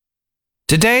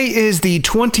Today is the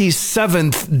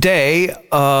 27th day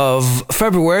of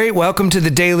February. Welcome to the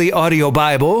Daily Audio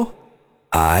Bible.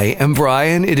 I am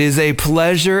Brian. It is a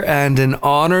pleasure and an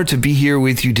honor to be here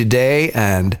with you today.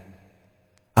 And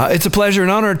it's a pleasure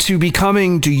and honor to be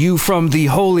coming to you from the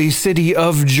holy city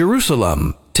of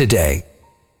Jerusalem today.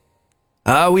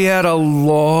 We had a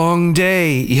long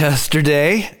day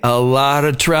yesterday, a lot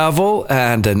of travel,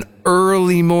 and an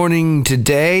early morning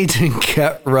today to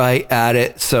get right at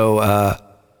it. So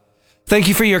thank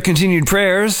you for your continued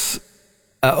prayers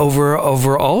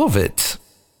over all of it.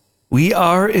 We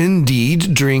are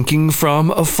indeed drinking from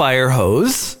a fire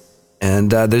hose, and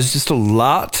there's just a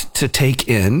lot to take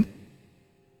in.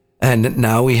 And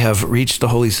now we have reached the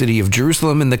holy city of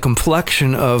Jerusalem, and the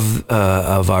complexion of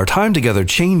our time together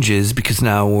changes because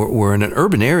now we're in an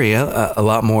urban area, a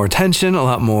lot more attention, a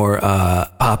lot more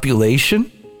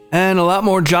population, and a lot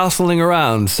more jostling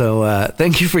around. So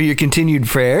thank you for your continued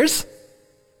prayers.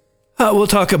 We'll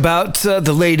talk about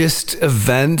the latest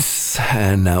events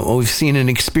and what we've seen and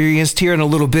experienced here in a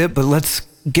little bit, but let's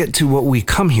get to what we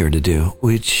come here to do,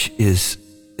 which is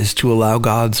to allow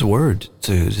God's word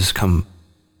to just come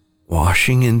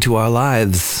washing into our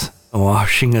lives,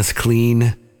 washing us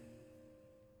clean,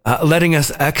 letting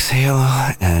us exhale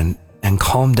and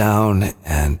calm down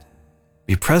and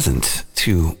be present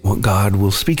to what God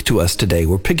will speak to us today.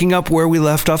 We're picking up where we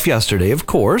left off yesterday, of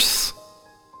course,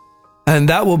 and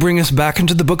that will bring us back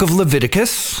into the book of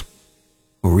Leviticus.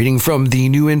 We're reading from the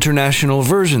New International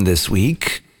Version this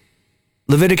week,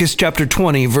 Leviticus chapter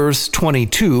 20, verse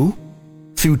 22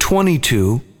 through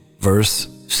 22, verse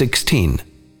 16.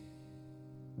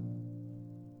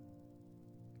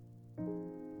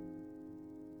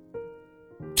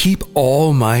 Keep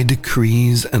all my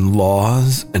decrees and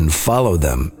laws and follow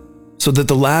them, so that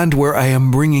the land where I am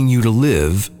bringing you to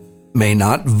live may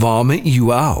not vomit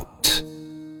you out.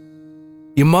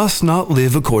 You must not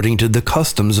live according to the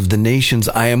customs of the nations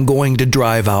I am going to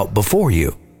drive out before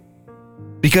you.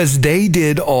 Because they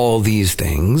did all these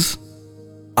things,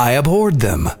 I abhorred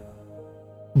them.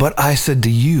 But I said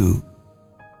to you,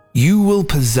 you will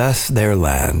possess their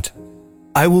land.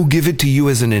 I will give it to you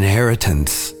as an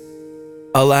inheritance,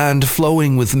 a land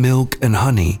flowing with milk and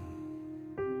honey.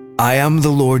 I am the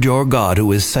Lord your God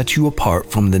who has set you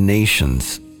apart from the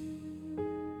nations.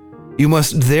 You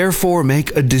must therefore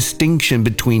make a distinction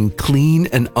between clean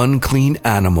and unclean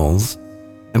animals,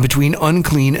 and between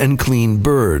unclean and clean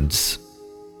birds.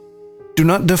 Do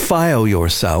not defile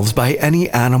yourselves by any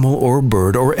animal or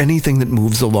bird or anything that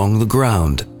moves along the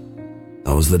ground,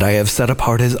 those that I have set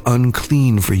apart as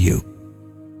unclean for you.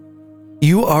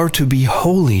 You are to be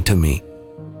holy to me,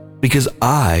 because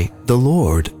I, the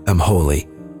Lord, am holy,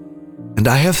 and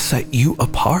I have set you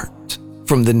apart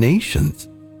from the nations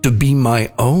to be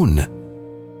my own.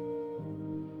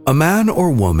 A man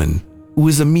or woman who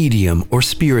is a medium or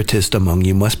spiritist among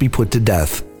you must be put to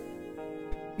death.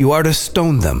 You are to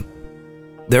stone them.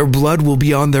 Their blood will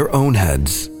be on their own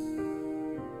heads.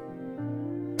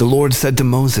 The Lord said to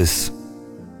Moses,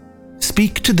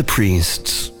 "Speak to the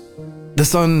priests, the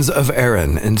sons of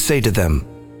Aaron, and say to them,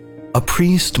 a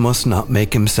priest must not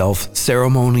make himself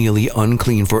ceremonially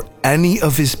unclean for any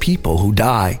of his people who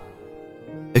die,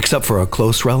 except for a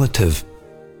close relative,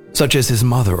 such as his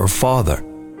mother or father,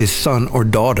 his son or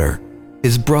daughter,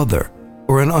 his brother,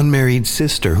 or an unmarried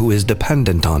sister who is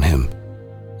dependent on him,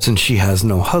 since she has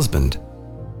no husband.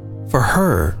 For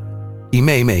her, he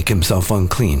may make himself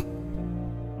unclean.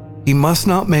 He must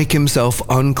not make himself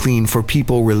unclean for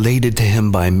people related to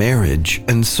him by marriage,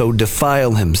 and so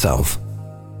defile himself.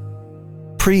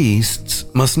 Priests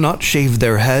must not shave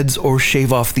their heads or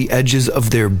shave off the edges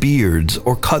of their beards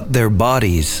or cut their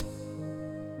bodies.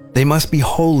 They must be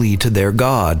holy to their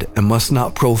God and must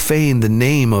not profane the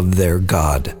name of their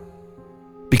God,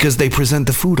 because they present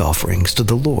the food offerings to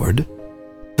the Lord,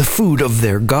 the food of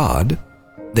their God.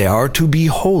 They are to be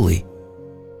holy.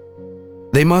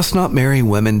 They must not marry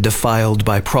women defiled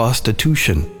by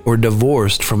prostitution or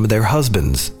divorced from their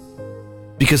husbands,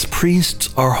 because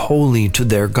priests are holy to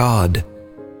their God.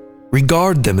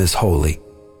 Regard them as holy,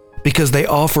 because they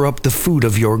offer up the food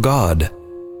of your God.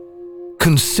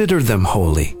 Consider them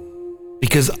holy,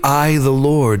 because I, the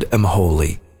Lord, am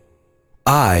holy.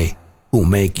 I who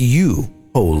make you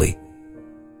holy.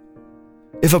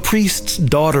 If a priest's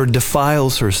daughter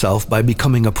defiles herself by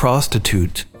becoming a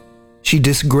prostitute, she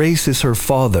disgraces her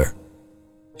father.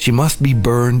 She must be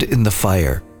burned in the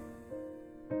fire.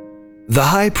 The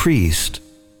high priest,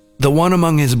 the one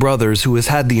among his brothers who has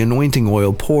had the anointing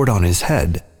oil poured on his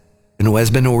head, and who has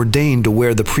been ordained to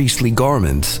wear the priestly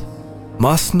garments,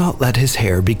 must not let his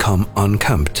hair become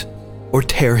unkempt or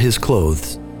tear his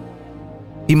clothes.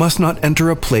 He must not enter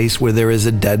a place where there is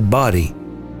a dead body.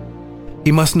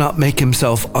 He must not make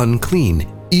himself unclean,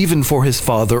 even for his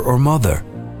father or mother,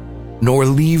 nor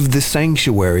leave the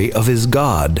sanctuary of his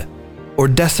God, or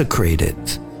desecrate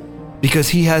it, because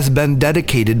he has been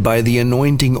dedicated by the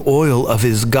anointing oil of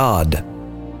his God.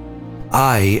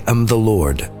 I am the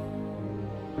Lord.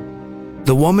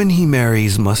 The woman he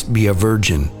marries must be a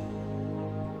virgin.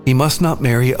 He must not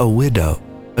marry a widow,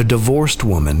 a divorced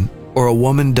woman, or a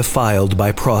woman defiled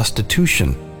by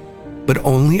prostitution, but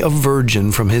only a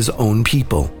virgin from his own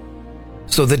people,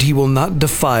 so that he will not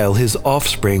defile his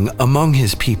offspring among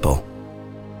his people.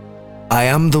 I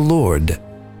am the Lord,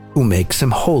 who makes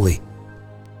him holy.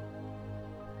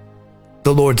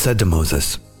 The Lord said to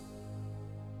Moses,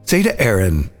 "Say to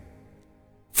Aaron,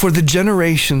 for the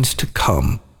generations to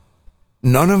come,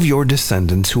 none of your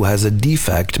descendants who has a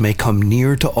defect may come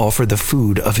near to offer the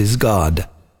food of his God.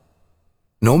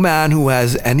 No man who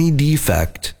has any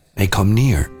defect may come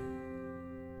near.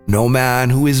 No man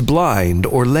who is blind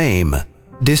or lame,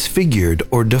 disfigured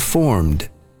or deformed.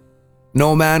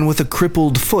 No man with a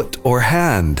crippled foot or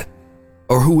hand,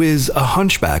 or who is a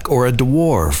hunchback or a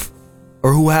dwarf,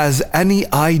 or who has any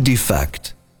eye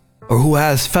defect, or who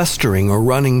has festering or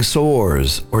running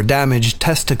sores or damaged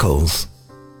testicles.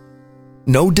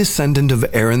 No descendant of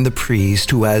Aaron the priest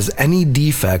who has any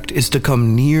defect is to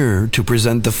come near to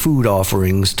present the food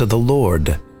offerings to the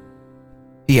Lord.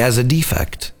 He has a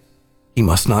defect. He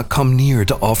must not come near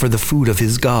to offer the food of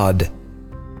his God.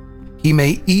 He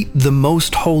may eat the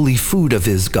most holy food of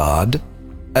his God,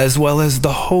 as well as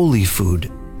the holy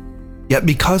food. Yet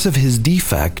because of his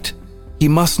defect, he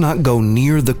must not go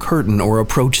near the curtain or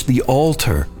approach the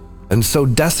altar, and so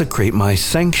desecrate my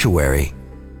sanctuary.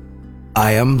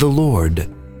 I am the Lord,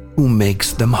 who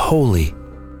makes them holy."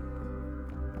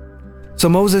 So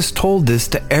Moses told this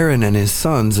to Aaron and his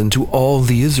sons and to all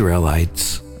the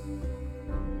Israelites.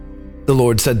 The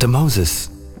Lord said to Moses,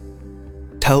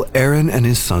 "Tell Aaron and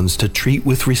his sons to treat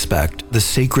with respect the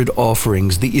sacred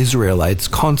offerings the Israelites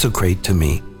consecrate to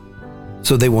me,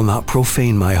 so they will not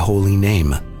profane my holy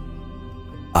name.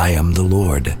 I am the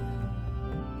Lord.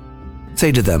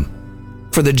 Say to them,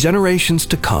 for the generations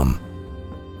to come,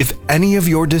 if any of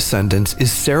your descendants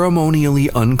is ceremonially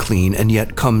unclean and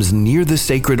yet comes near the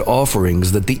sacred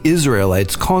offerings that the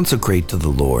Israelites consecrate to the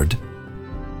Lord,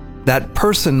 that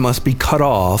person must be cut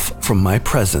off from my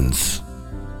presence.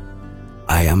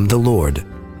 I am the Lord.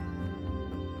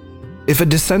 If a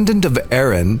descendant of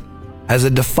Aaron has a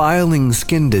defiling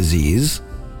skin disease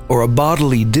or a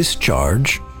bodily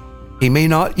discharge, he may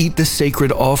not eat the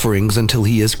sacred offerings until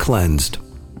he is cleansed.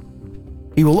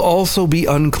 He will also be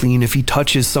unclean if he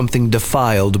touches something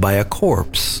defiled by a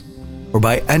corpse, or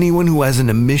by anyone who has an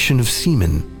emission of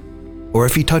semen, or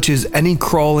if he touches any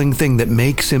crawling thing that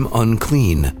makes him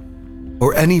unclean,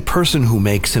 or any person who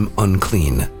makes him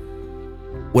unclean,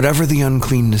 whatever the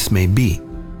uncleanness may be.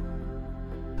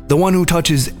 The one who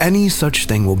touches any such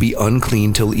thing will be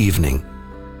unclean till evening.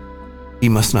 He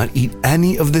must not eat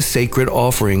any of the sacred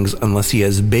offerings unless he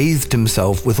has bathed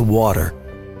himself with water.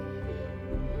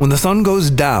 When the sun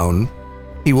goes down,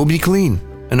 he will be clean,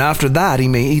 and after that he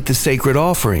may eat the sacred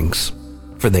offerings,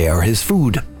 for they are his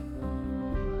food.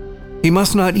 He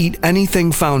must not eat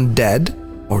anything found dead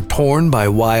or torn by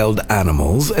wild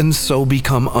animals, and so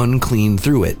become unclean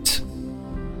through it.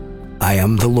 I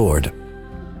am the Lord.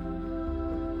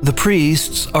 The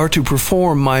priests are to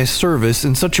perform my service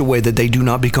in such a way that they do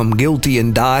not become guilty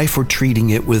and die for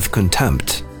treating it with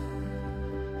contempt.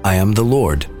 I am the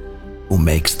Lord, who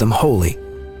makes them holy.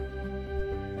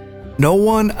 No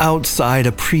one outside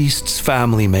a priest's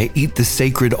family may eat the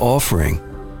sacred offering,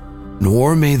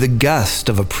 nor may the guest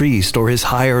of a priest or his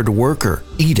hired worker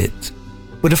eat it.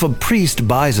 But if a priest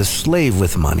buys a slave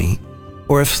with money,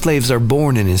 or if slaves are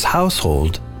born in his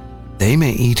household, they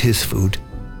may eat his food.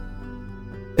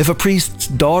 If a priest's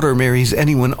daughter marries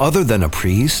anyone other than a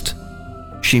priest,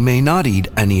 she may not eat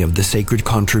any of the sacred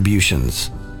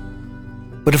contributions.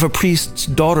 But if a priest's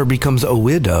daughter becomes a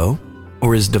widow,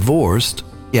 or is divorced,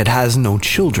 yet has no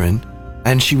children,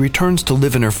 and she returns to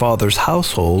live in her father's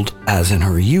household as in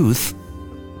her youth,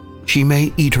 she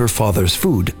may eat her father's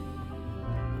food.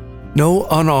 No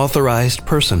unauthorized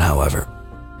person, however,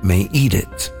 may eat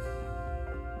it.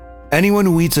 Anyone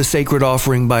who eats a sacred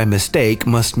offering by mistake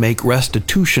must make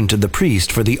restitution to the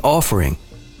priest for the offering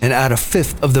and add a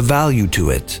fifth of the value to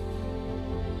it.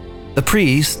 The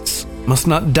priests must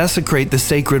not desecrate the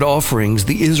sacred offerings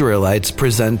the Israelites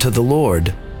present to the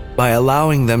Lord by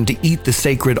allowing them to eat the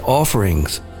sacred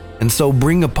offerings and so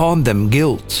bring upon them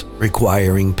guilt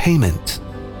requiring payment.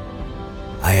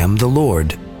 I am the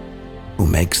Lord, who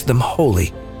makes them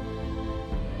holy.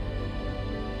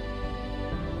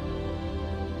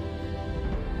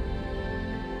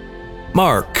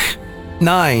 Mark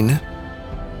 9,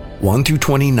 1 through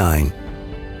 29.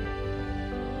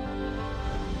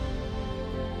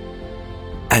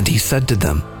 And he said to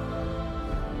them,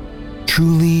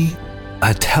 "Truly,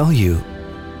 I tell you,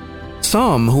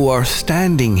 some who are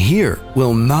standing here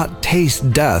will not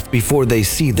taste death before they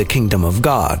see the kingdom of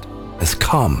God has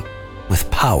come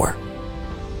with power."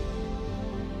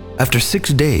 After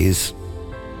 6 days,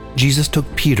 Jesus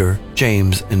took Peter,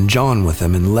 James, and John with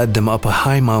him and led them up a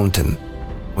high mountain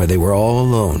where they were all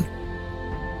alone.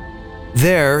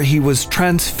 There he was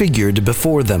transfigured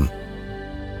before them.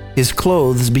 His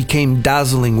clothes became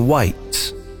dazzling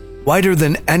white, whiter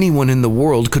than anyone in the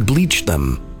world could bleach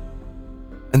them.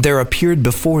 And there appeared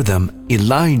before them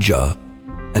Elijah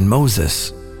and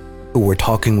Moses, who were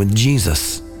talking with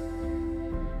Jesus.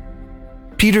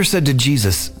 Peter said to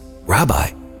Jesus,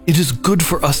 "Rabbi, it is good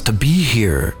for us to be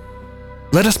here.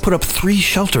 Let us put up 3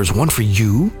 shelters, one for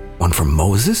you, one for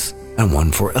Moses, and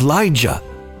one for Elijah."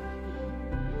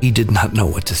 He did not know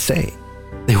what to say.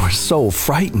 They were so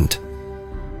frightened.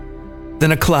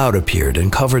 Then a cloud appeared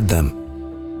and covered them,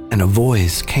 and a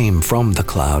voice came from the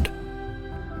cloud.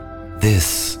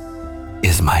 "This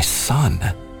is my son,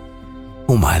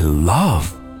 whom I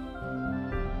love.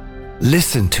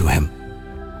 Listen to him."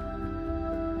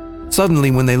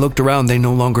 Suddenly, when they looked around, they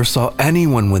no longer saw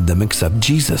anyone with them except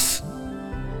Jesus.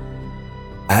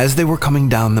 As they were coming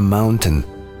down the mountain,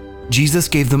 Jesus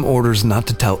gave them orders not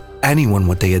to tell anyone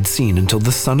what they had seen until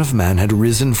the Son of Man had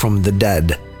risen from the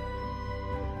dead.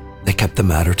 They kept the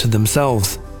matter to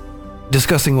themselves,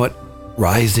 discussing what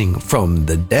rising from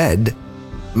the dead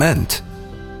meant.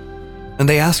 And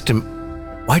they asked him,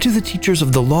 "Why do the teachers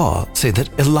of the law say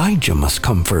that Elijah must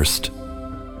come first?"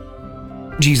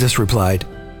 Jesus replied,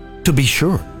 "To be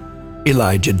sure,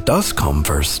 Elijah does come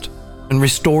first and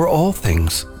restore all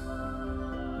things.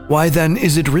 Why then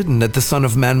is it written that the Son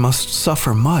of Man must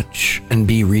suffer much and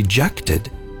be rejected?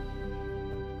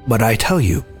 But I tell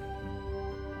you,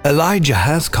 Elijah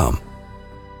has come,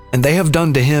 and they have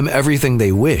done to him everything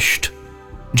they wished,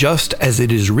 just as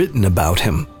it is written about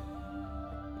him."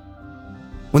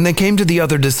 When they came to the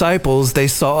other disciples, they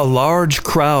saw a large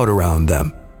crowd around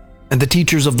them, and the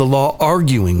teachers of the law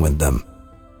arguing with them.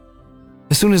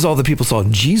 As soon as all the people saw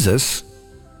Jesus,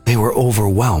 they were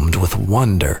overwhelmed with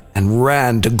wonder and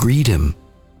ran to greet him.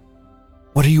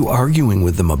 "What are you arguing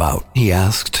with them about?" he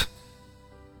asked.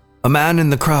 A man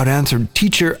in the crowd answered,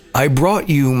 "Teacher, I brought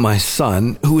you my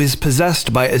son, who is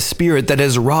possessed by a spirit that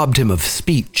has robbed him of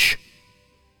speech.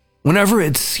 Whenever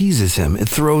it seizes him, it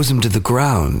throws him to the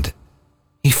ground.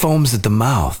 He foams at the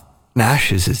mouth,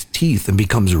 gnashes his teeth, and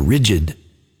becomes rigid.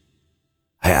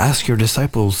 I asked your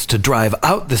disciples to drive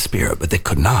out the spirit, but they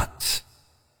could not."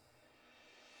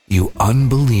 "You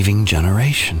unbelieving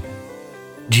generation,"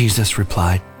 Jesus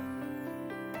replied,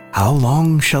 "how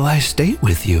long shall I stay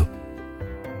with you?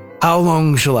 How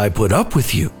long shall I put up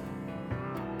with you?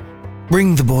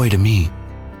 Bring the boy to me."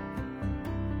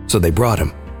 So they brought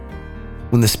him.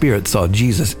 When the spirit saw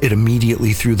Jesus, it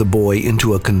immediately threw the boy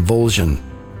into a convulsion.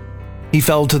 He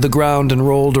fell to the ground and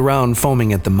rolled around,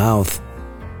 foaming at the mouth.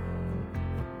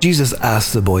 Jesus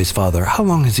asked the boy's father, "How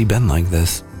long has he been like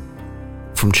this?"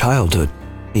 "From childhood,"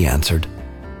 he answered.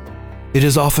 "It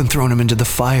has often thrown him into the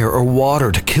fire or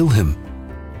water to kill him.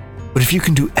 But if you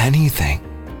can do anything,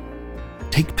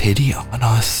 take pity on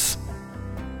us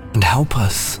and help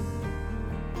us."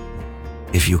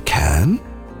 "If you can,"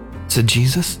 said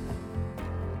Jesus,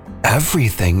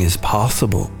 "everything is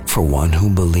possible for one who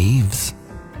believes."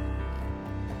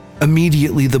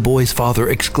 Immediately the boy's father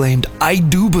exclaimed, "I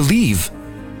do believe.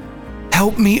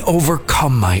 Help me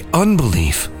overcome my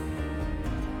unbelief."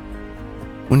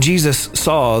 When Jesus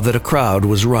saw that a crowd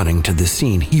was running to the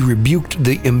scene, he rebuked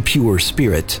the impure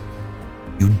spirit.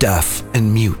 "You deaf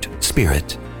and mute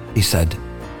spirit," he said,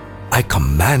 "I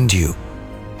command you,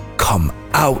 come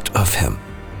out of him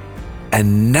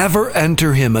and never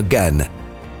enter him again."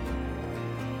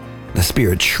 The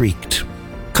spirit shrieked,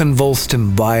 convulsed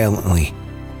him violently,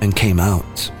 and came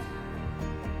out.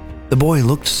 The boy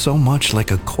looked so much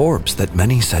like a corpse that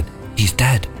many said, "He's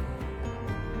dead."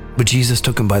 But Jesus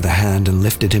took him by the hand and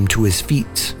lifted him to his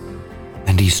feet,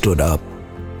 and he stood up.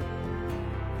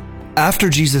 After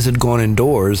Jesus had gone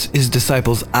indoors, his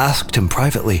disciples asked him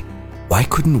privately, "Why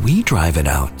couldn't we drive it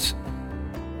out?"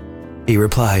 He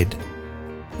replied,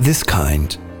 "This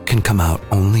kind can come out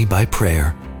only by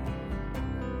prayer."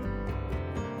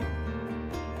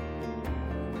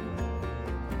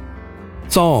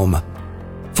 Psalm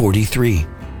 43.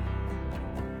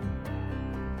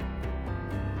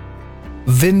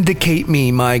 Vindicate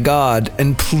me, my God,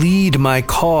 and plead my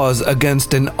cause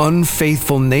against an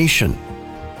unfaithful nation.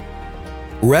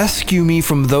 Rescue me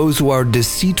from those who are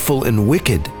deceitful and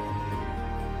wicked.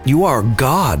 You are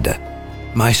God,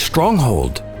 my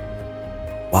stronghold.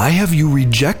 Why have you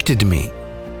rejected me?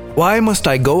 Why must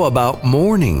I go about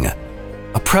mourning,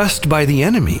 oppressed by the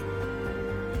enemy?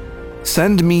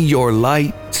 Send me your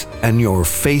light and your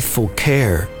faithful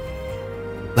care.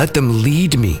 Let them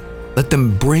lead me. Let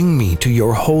them bring me to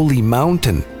your holy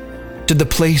mountain, to the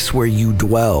place where you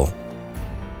dwell.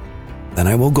 Then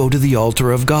I will go to the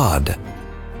altar of God,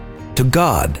 to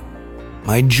God,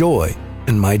 my joy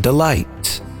and my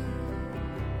delight.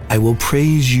 I will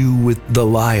praise you with the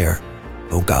lyre,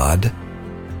 O God,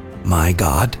 my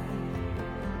God.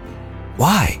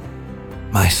 Why,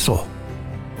 my soul,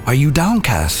 are you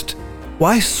downcast?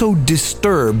 Why so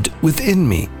disturbed within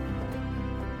me?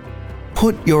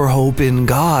 Put your hope in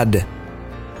God,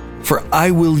 for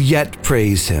I will yet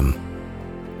praise him,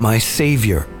 my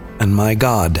Savior and my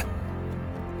God.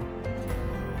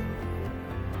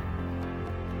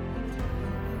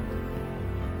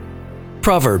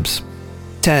 Proverbs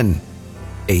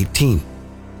 10:18.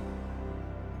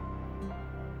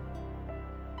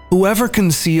 Whoever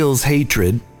conceals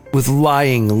hatred with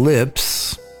lying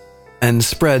lips and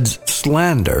spreads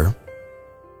slander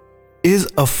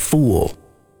is a fool.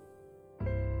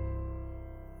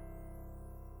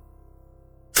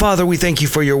 Father, we thank you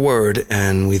for your word,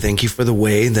 and we thank you for the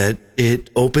way that it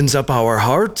opens up our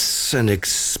hearts and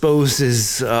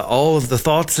exposes all of the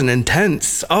thoughts and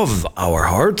intents of our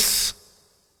hearts,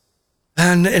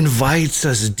 and invites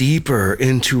us deeper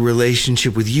into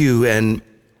relationship with you. And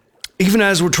even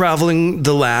as we're traveling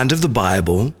the land of the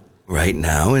Bible right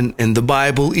now, and the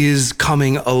Bible is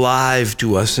coming alive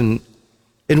to us in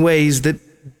ways that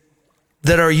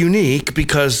are unique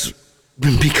because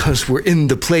we're in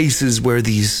the places where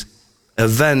these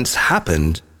events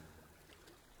happened,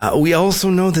 we also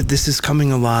know that this is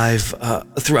coming alive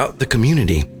throughout the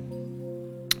community.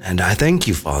 And I thank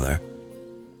you, Father,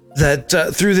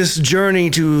 that through this journey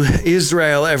to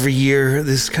Israel every year,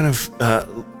 this kind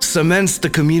of cements the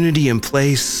community in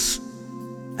place,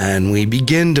 and we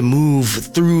begin to move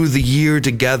through the year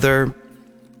together.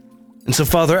 And so,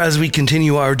 Father, as we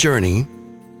continue our journey,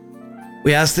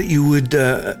 we ask that you would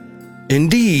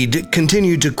indeed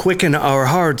continue to quicken our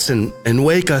hearts and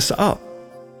wake us up.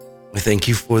 We thank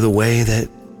you for the way that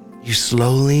you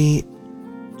slowly,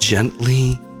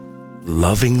 gently,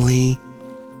 lovingly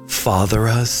father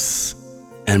us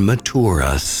and mature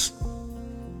us,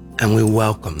 and we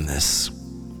welcome this.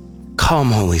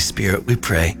 Come, Holy Spirit, we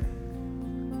pray.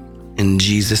 In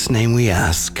Jesus' name we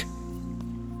ask.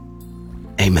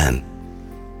 Amen.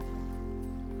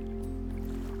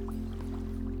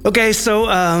 Okay, so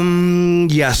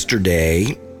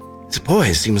yesterday, boy,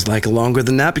 it seems like longer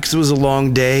than that because it was a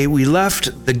long day. We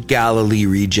left the Galilee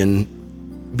region.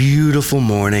 Beautiful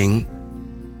morning.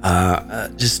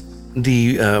 Just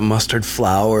the mustard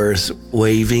flowers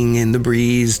waving in the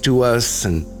breeze to us,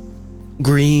 and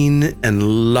green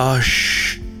and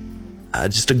lush.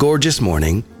 Just a gorgeous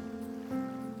morning.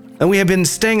 And we had been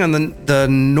staying on the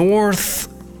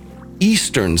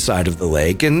northeastern side of the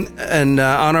lake, and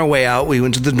on our way out, we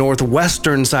went to the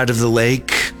northwestern side of the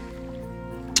lake,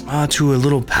 to a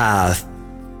little path.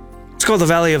 It's called the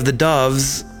Valley of the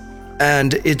Doves,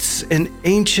 and it's an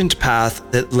ancient path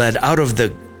that led out of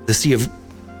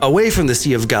away from the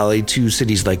Sea of Galilee to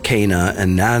cities like Cana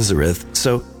and Nazareth.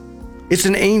 So it's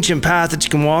an ancient path that you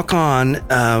can walk on,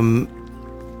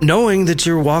 knowing that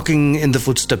you're walking in the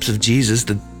footsteps of Jesus.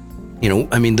 The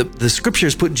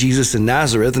scriptures put Jesus in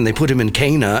Nazareth, and they put him in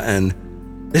Cana, and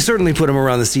they certainly put him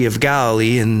around the Sea of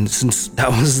Galilee. And since that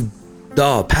was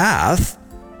the path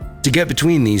to get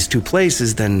between these two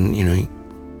places, then,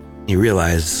 you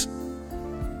realize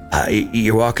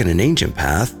you're walking an ancient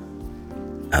path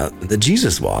that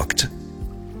Jesus walked.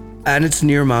 And it's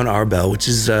near Mount Arbel, which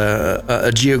is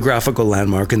a geographical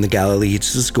landmark in the Galilee.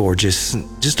 It's just gorgeous.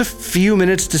 Just a few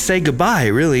minutes to say goodbye,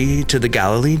 really, to the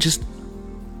Galilee. Just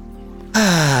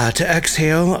to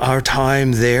exhale our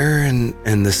time there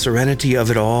and the serenity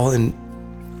of it all, and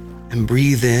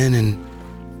breathe in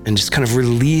and just kind of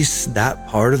release that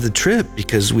part of the trip,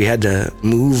 because we had to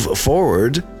move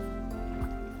forward.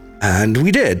 And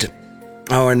we did.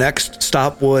 Our next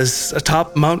stop was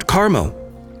atop Mount Carmel,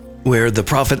 where the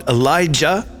prophet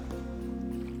Elijah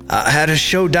had a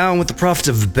showdown with the prophets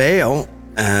of Baal,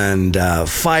 and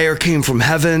fire came from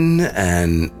heaven,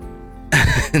 and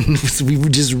we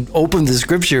just opened the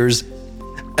scriptures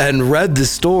and read the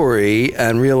story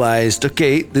and realized,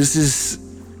 okay, this is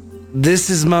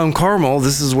Mount Carmel.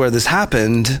 This is where this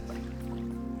happened.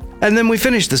 And then we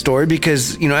finished the story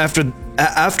because,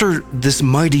 after this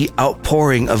mighty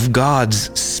outpouring of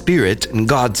God's Spirit and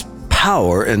God's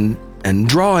power and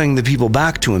drawing the people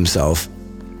back to himself,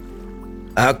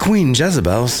 Queen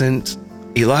Jezebel sent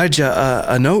Elijah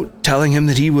a note telling him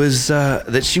that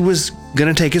that she was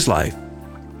going to take his life,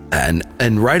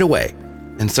 and right away.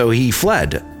 And so he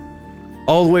fled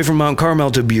all the way from Mount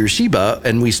Carmel to Beersheba,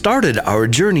 and we started our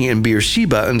journey in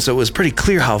Beersheba, and so it was pretty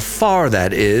clear how far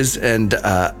that is, and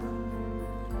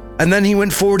then he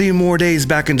went 40 more days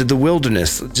back into the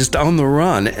wilderness, just on the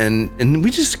run, and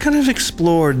we just kind of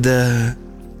explored the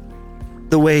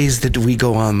ways that we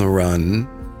go on the run.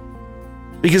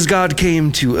 Because God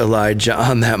came to Elijah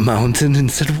on that mountain and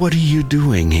said, "What are you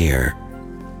doing here?"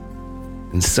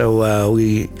 And so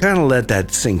we kind of let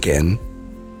that sink in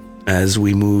as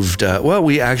we moved.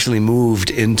 We actually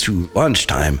moved into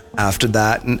lunchtime after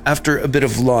that. And after a bit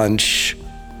of lunch,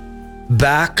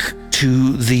 back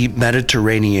to the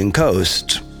Mediterranean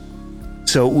coast.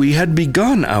 So we had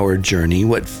begun our journey,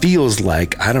 what feels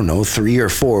like, 3 or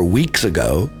 4 weeks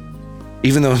ago,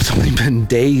 even though it's only been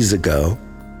days ago.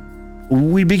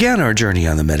 We began our journey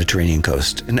on the Mediterranean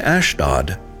coast in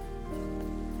Ashdod,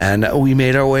 and we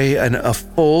made our way in a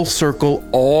full circle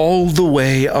all the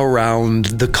way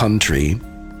around the country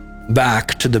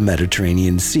back to the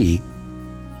Mediterranean Sea,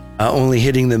 only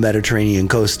hitting the Mediterranean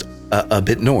coast a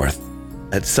bit north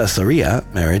at Caesarea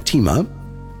Maritima,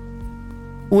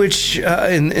 which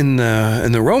in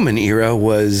the Roman era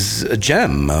was a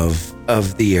gem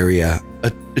of the area,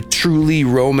 a truly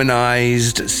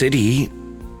Romanized city.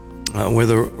 Where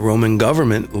the Roman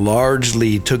government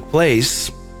largely took place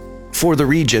for the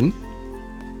region.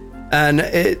 And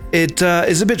it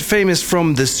is a bit famous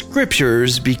from the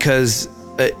scriptures because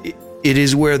it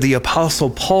is where the Apostle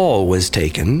Paul was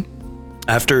taken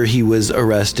after he was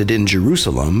arrested in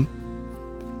Jerusalem.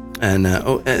 And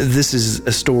this is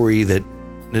a story that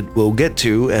we'll get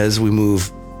to as we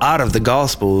move out of the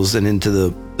Gospels and into the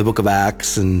book of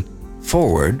Acts and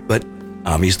forward, but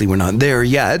obviously we're not there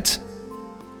yet.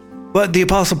 But the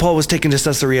Apostle Paul was taken to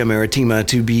Caesarea Maritima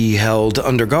to be held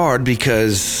under guard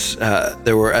because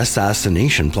there were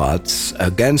assassination plots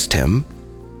against him.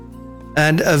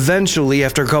 And eventually,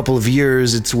 after a couple of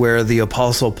years, it's where the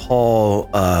Apostle Paul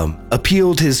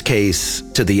appealed his case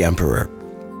to the emperor.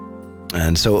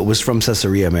 And so it was from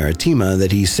Caesarea Maritima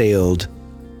that he sailed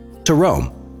to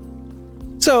Rome.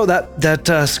 So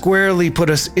that squarely put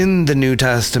us in the New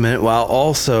Testament while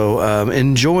also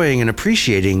enjoying and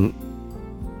appreciating.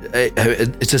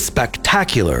 It's a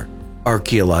spectacular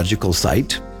archaeological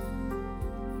site,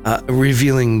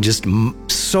 revealing just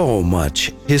so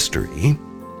much history,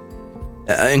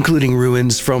 including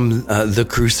ruins from the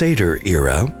Crusader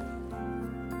era.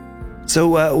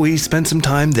 So we spent some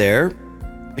time there,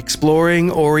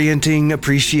 exploring, orienting,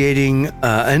 appreciating,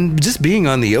 and just being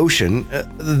on the ocean.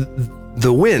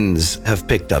 The winds have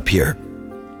picked up here.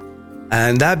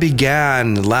 And that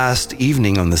began last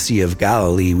evening on the Sea of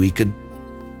Galilee.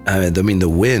 The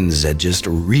winds had just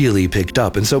really picked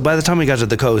up. And so by the time we got to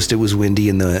the coast, it was windy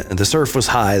and the surf was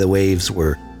high. The waves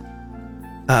were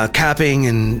capping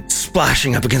and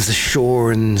splashing up against the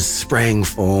shore and spraying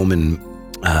foam, and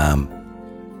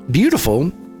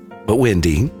beautiful, but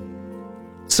windy.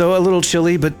 So a little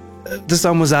chilly, but the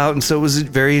sun was out, and so it was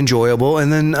very enjoyable.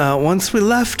 And then once we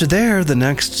left there, the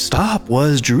next stop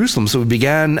was Jerusalem. So we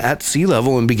began at sea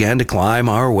level and began to climb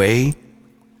our way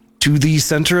to the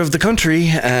center of the country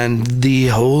and the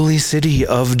holy city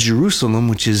of Jerusalem,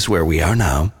 which is where we are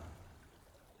now,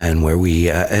 and where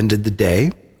we ended the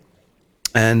day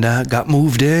and got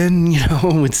moved in.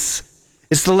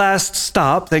 It's the last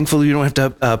stop. Thankfully, you don't have to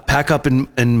pack up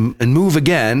and move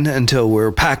again until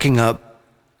we're packing up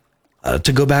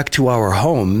to go back to our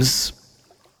homes.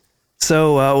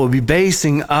 So we'll be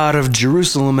basing out of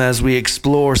Jerusalem as we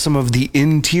explore some of the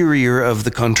interior of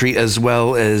the country as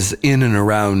well as in and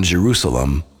around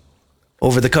Jerusalem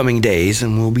over the coming days.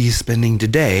 And we'll be spending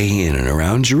today in and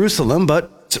around Jerusalem,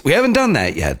 but we haven't done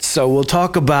that yet. So we'll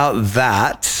talk about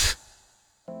that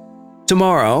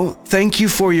tomorrow. Thank you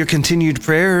for your continued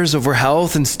prayers over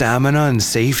health and stamina and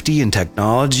safety and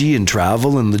technology and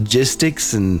travel and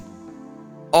logistics and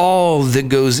all that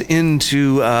goes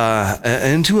into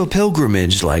a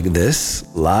pilgrimage like this.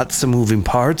 Lots of moving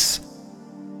parts,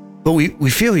 but we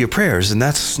feel your prayers, and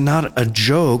that's not a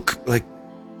joke.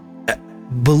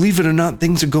 Believe it or not,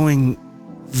 things are going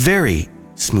very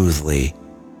smoothly,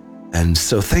 and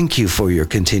so thank you for your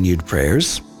continued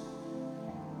prayers.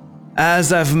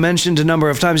 As I've mentioned a number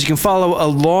of times, you can follow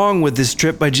along with this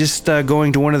trip by just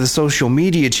going to one of the social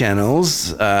media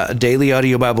channels, Daily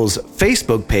Audio Bible's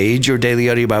Facebook page or Daily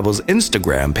Audio Bible's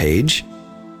Instagram page.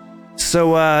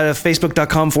 So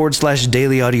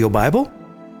facebook.com/Daily Audio Bible,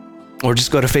 or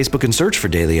just go to Facebook and search for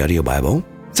Daily Audio Bible.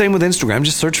 Same with Instagram.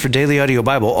 Just search for Daily Audio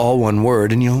Bible, all one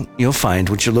word, and you'll find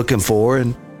what you're looking for.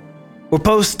 And we're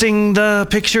posting the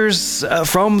pictures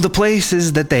from the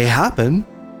places that they happen,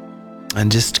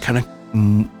 and just kind of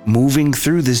moving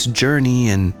through this journey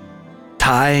and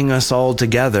tying us all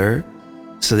together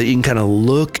so that you can kind of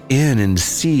look in and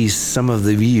see some of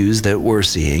the views that we're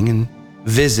seeing and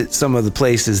visit some of the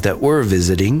places that we're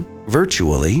visiting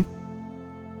virtually.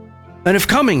 And if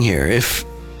coming here, if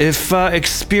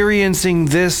experiencing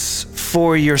this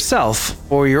for yourself,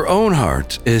 for your own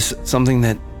heart, is something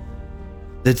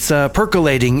that's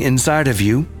percolating inside of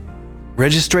you,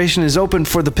 registration is open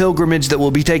for the pilgrimage that we'll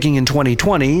be taking in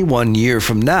 2020, 1 year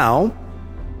from now.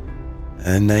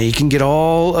 And you can get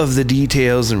all of the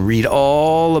details and read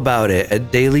all about it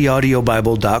at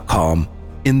dailyaudiobible.com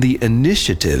in the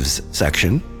initiatives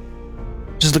section.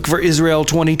 Just look for Israel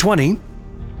 2020.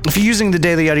 If you're using the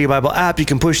Daily Audio Bible app, you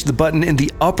can push the button in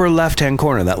the upper left-hand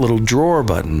corner, that little drawer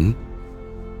button,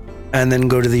 and then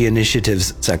go to the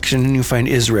initiatives section and you'll find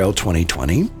Israel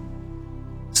 2020.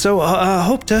 So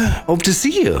hope to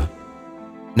see you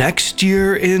next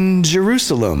year in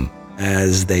Jerusalem,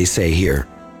 as they say here.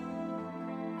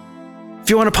 If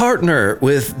you want to partner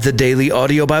with the Daily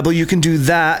Audio Bible, you can do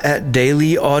that at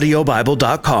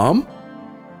dailyaudiobible.com.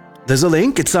 There's a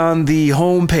link. It's on the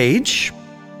home page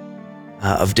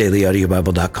of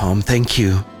dailyaudiobible.com. Thank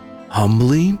you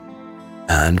humbly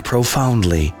and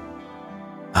profoundly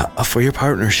for your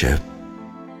partnership.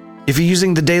 If you're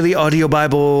using the Daily Audio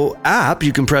Bible app,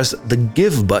 you can press the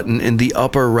Give button in the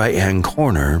upper right-hand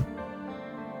corner.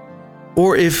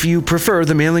 Or if you prefer,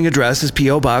 the mailing address is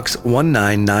P.O. Box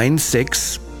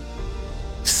 1996,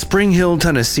 Spring Hill,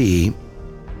 Tennessee,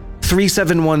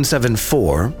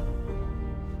 37174.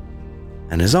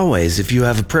 And as always, if you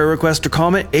have a prayer request or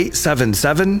comment,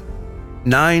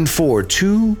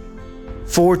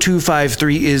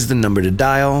 877-942-4253 is the number to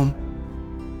dial.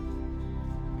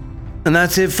 And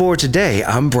that's it for today.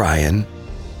 I'm Brian.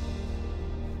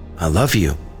 I love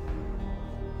you.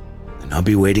 And I'll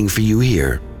be waiting for you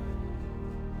here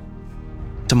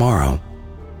tomorrow.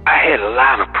 I had a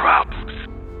lot of problems,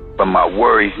 but my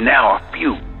worries now are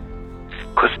few.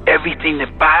 'Cause everything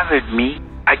that bothered me,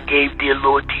 I gave, dear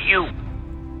Lord, to you.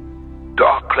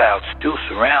 Dark clouds still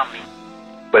surround me,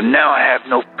 but now I have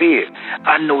no fear.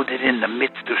 I know that in the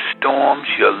midst of storms,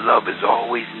 your love is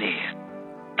always near.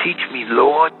 Teach me,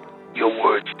 Lord, your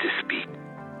words to speak.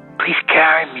 Please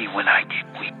carry me when I get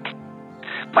weak.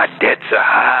 My debts are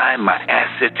high, my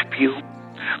assets few,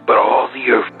 but all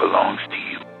the earth belongs to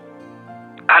you.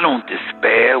 I don't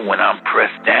despair when I'm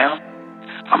pressed down.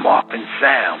 I'm often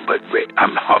sad, but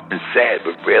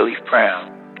rarely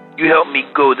frown. You help me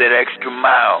go that extra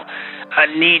mile. I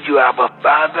need you, Abba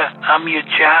Father. I'm your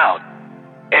child.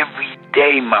 Every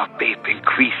day my faith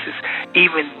increases,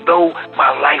 even though my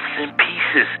life's in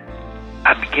pieces.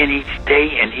 I begin each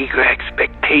day in eager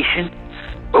expectation,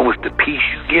 but with the peace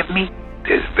you give me,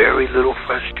 there's very little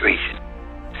frustration.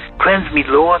 Cleanse me,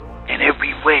 Lord, in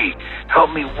every way.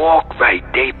 Help me walk right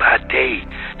day by day.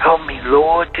 Help me,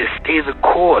 Lord, to stay the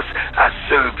course. I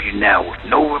serve you now with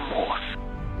no remorse.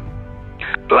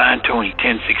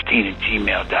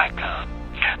 BlindTony1016@gmail.com.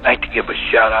 I'd like to give a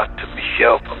shout out to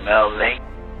Michelle from LA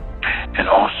and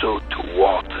also to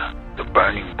Walter, the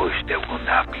burning bush that will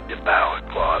not be devoured,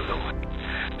 for our Lord.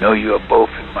 Know you are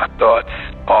both in my thoughts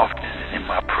often and in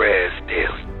my prayers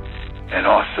daily. And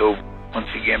also, once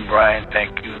again, Brian,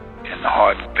 thank you and the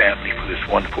Harden family for this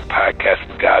wonderful podcast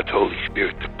with God's Holy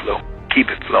Spirit to flow. Keep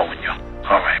it flowing, y'all.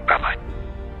 All right, bye-bye.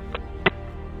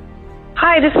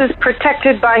 Hi, this is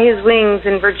Protected by His Wings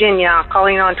in Virginia,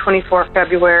 calling on 24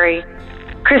 February.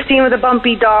 Christine with a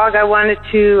bumpy dog, I wanted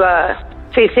to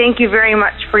say thank you very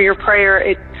much for your prayer.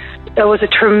 It was a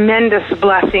tremendous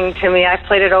blessing to me. I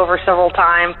played it over several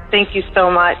times. Thank you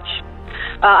so much.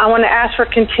 I want to ask for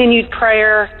continued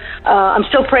prayer. I'm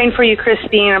still praying for you,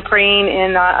 Christine. I'm praying,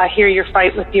 and I hear your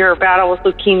fight with your battle with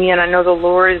leukemia, and I know the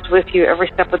Lord is with you every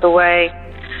step of the way.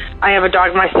 I have a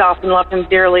dog myself and love him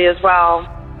dearly as well.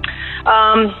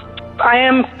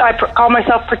 I call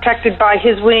myself Protected by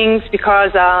His Wings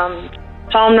because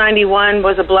Psalm 91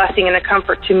 was a blessing and a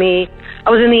comfort to me.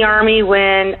 I was in the Army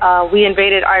when we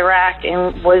invaded Iraq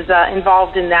and was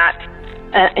involved in that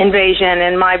invasion,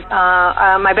 and my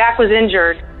back was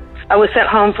injured. I was sent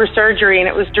home for surgery, and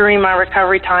it was during my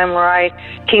recovery time where I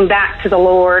came back to the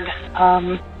Lord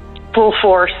full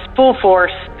force.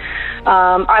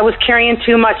 I was carrying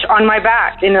too much on my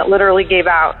back, and it literally gave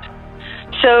out.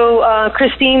 So,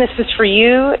 Christine, this is for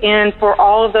you and for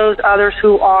all of those others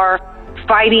who are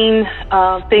fighting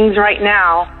things right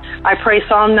now. I pray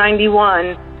Psalm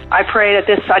 91 I pray that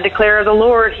I declare the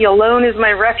Lord, He alone is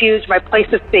my refuge, my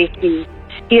place of safety.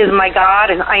 He is my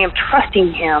God, and I am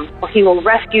trusting Him, for He will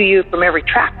rescue you from every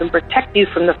trap and protect you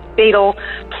from the fatal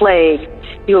plague.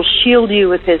 He will shield you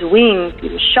with His wings. He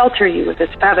will shelter you with His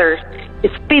feathers.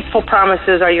 His faithful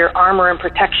promises are your armor and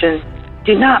protection.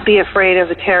 Do not be afraid of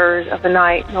the terrors of the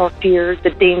night, nor fear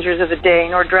the dangers of the day,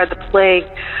 nor dread the plague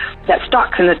that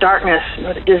stalks in the darkness,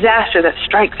 nor the disaster that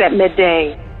strikes at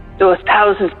midday. Though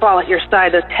 1,000 fall at your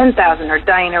side, though 10,000 are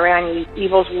dying around you, these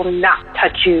evils will not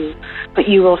touch you, but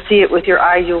you will see it with your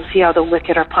eyes. You will see how the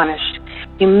wicked are punished.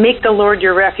 If you make the Lord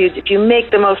your refuge, if you make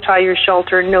the Most High your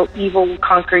shelter, no evil will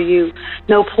conquer you.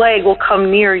 No plague will come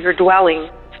near your dwelling,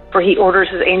 for He orders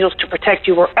His angels to protect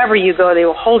you wherever you go. They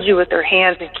will hold you with their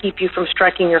hands and keep you from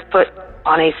striking your foot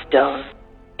on a stone.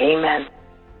 Amen.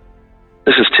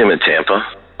 This is Tim in Tampa.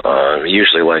 I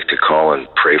usually like to call and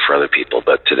pray for other people,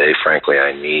 but today, frankly,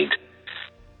 I need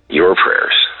your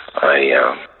prayers.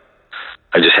 I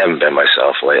just haven't been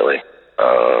myself lately.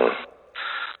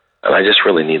 And I just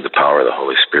really need the power of the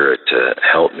Holy Spirit to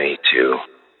help me to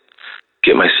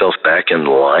get myself back in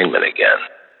alignment again.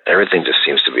 Everything just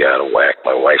seems to be out of whack.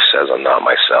 My wife says I'm not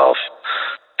myself.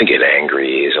 I get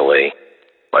angry easily.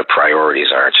 My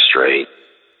priorities aren't straight.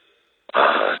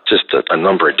 Just a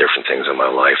number of different things in my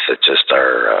life that just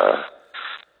are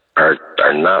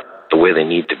not the way they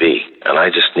need to be. And I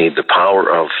just need the power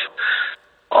of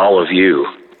all of you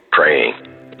praying.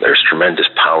 There's tremendous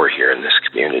power here in this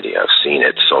community. I've seen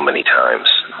it so many times.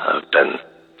 I've been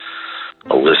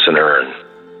a listener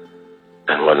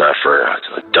and whatnot for a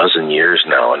dozen years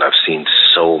now, and I've seen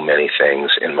so many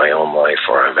things in my own life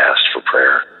where I've asked for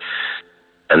prayer.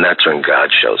 And that's when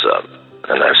God shows up.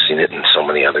 And I've seen it in so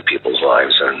many other people's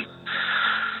lives. And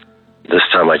this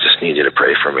time I just need you to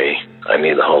pray for me. I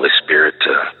need the Holy Spirit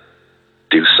to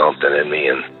do something in me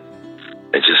and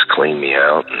just clean me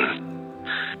out and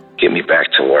get me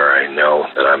back to where I know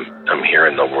that I'm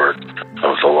hearing the word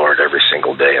of the Lord every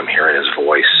single day. I'm hearing His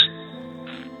voice.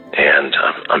 And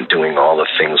I'm doing all the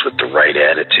things with the right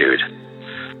attitude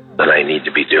that I need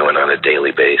to be doing on a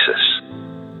daily basis.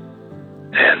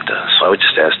 And so I would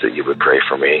just ask that you would pray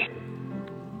for me.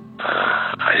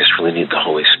 I just really need the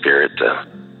Holy Spirit.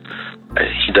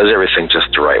 He does everything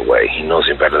just the right way. He knows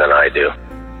me better than I do.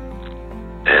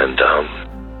 And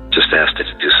just ask that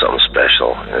to do something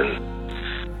special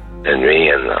in me.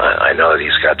 And I know that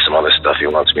He's got some other stuff He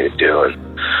wants me to do. And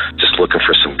just looking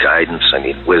for some guidance. I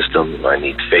need wisdom. I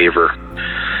need favor.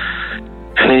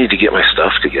 And I need to get my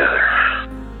stuff together.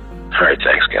 All right,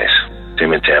 thanks, guys.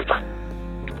 Tim in Tampa.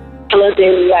 Hello,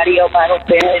 Daily Audio Bible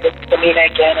family. This is Amina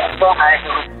again.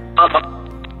 I'm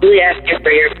really asking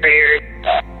for your prayers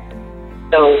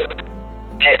so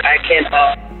that I can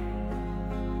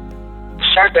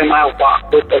sharpen my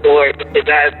walk with the Lord, because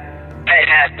I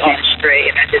have gone astray,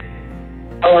 and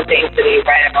I want things to be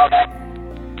right about that.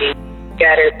 Be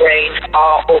scattered brains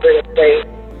all over the place.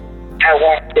 I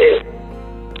want to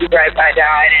be right by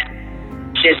God and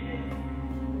just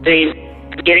be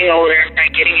getting older,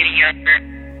 not getting any younger.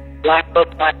 Lock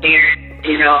up my beard,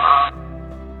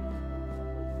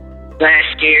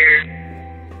 last year,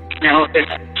 within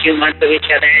a few months of each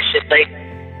other, it's just like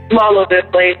I'm all over the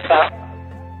place.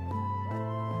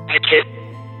 I just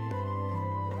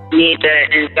need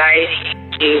the anxiety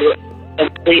to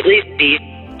completely cease.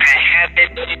 I have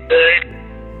been doing good.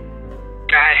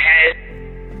 God has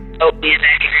helped me in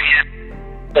that area,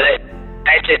 but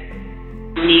I just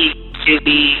need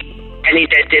I need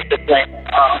that discipline.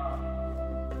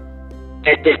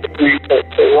 That discipline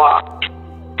to walk,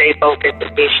 stay focused,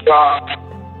 and be strong,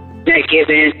 not give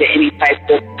in to any type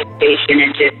of temptation,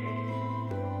 and just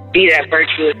be that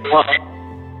virtuous woman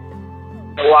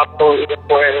and walk boldly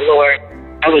before the Lord.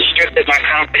 I was stripped of my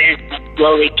confidence. I'm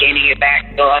slowly gaining it back,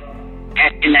 so I'm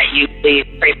asking that you please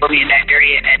pray for me in that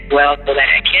area as well, so that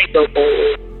I can go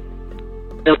boldly.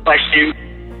 No questions,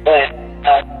 but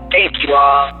thank you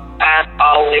all. I'm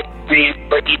always praying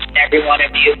for each and every one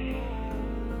of you.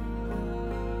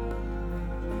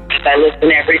 I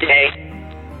listen every day,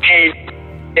 and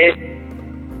this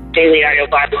Daily Audio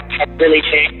Bible has really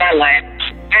changed my life.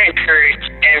 I encourage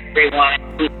everyone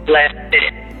who's blessed to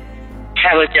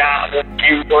have a job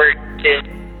and work to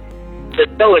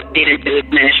sow a seed into this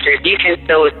ministry. If you can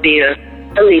sow a seed of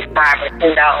at least $5 or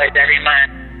 $10 every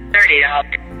month, $30,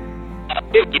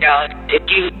 $50. If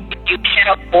you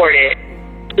can afford it,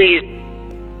 please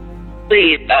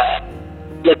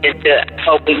look into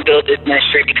helping build this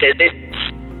ministry, because it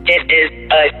is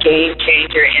a game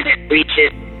changer, and it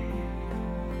reaches